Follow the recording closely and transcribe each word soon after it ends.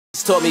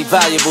Shots taught me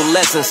valuable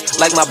lessons,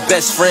 like my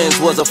best friends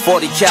was a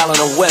 40 cal and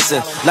a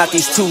Wesson. Not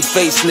these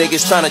two-faced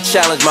niggas trying to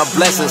challenge my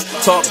blessings.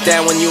 Talk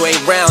down when you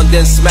ain't round,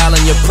 then smile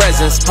in your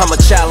presence. I'm a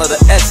child of the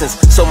essence,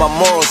 so my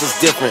morals is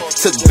different.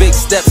 Took big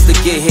steps to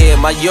get here,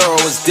 my euro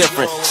is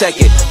different. Check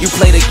it, you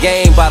play the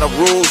game by the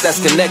rules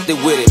that's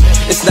connected with it.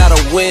 It's not a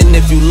win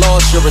if you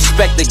lost, your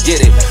respect to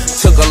get it.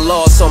 Took a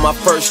loss on my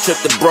first trip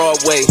to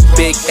Broadway.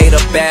 Big ate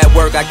of bad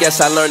work, I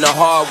guess I learned the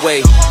hard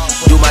way.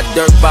 Do my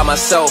dirt by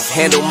myself,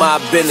 handle my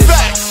business.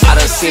 I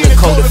done seen a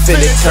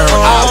co-defendant turn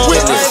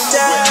eyewitness.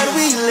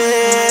 We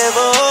live,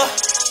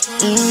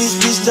 these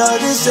beats taught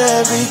us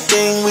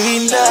everything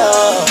we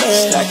know.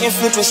 Stack and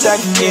flip and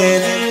stack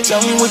again. Tell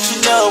me what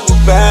you know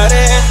about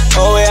it.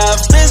 Oh, we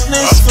have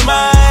business for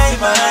my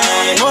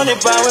mind. Want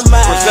it by with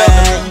mine.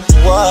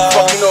 What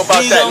fuck you know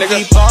about that,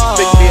 nigga?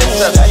 Big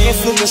BSF. Stack and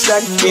flip and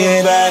stack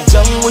again.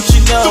 Tell me what you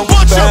know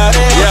about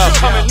it. Yeah.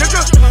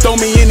 Throw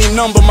me any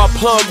number, my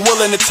plug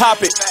willing to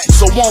top it.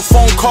 So one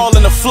phone call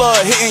in the flood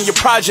hitting your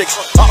projects.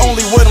 I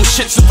only wear them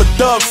shits if a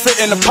dub fit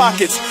in the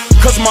pockets.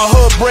 Cause my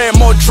hood bred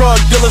more drug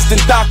dealers than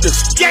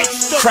doctors.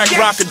 Crack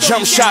rock a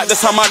jump shot,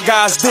 that's how my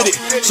guys did it.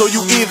 So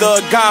you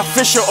either a Guy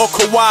Fisher or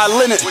Kawhi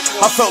Leonard.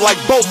 I felt like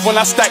both when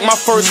I stacked my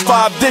first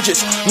 5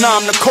 digits. Now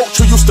I'm the coach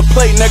who used to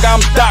play, nigga,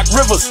 I'm Doc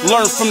Rivers.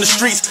 Learn from the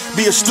streets,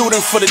 be a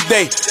student for the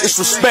day. It's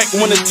respect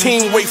when a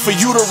team wait for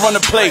you to run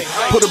a play.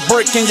 Put a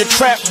brick in your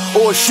trap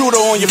or a shooter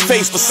on your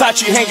face.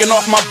 Versace hanging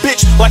off my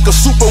bitch like a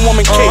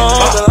superwoman cape.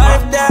 The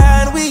life that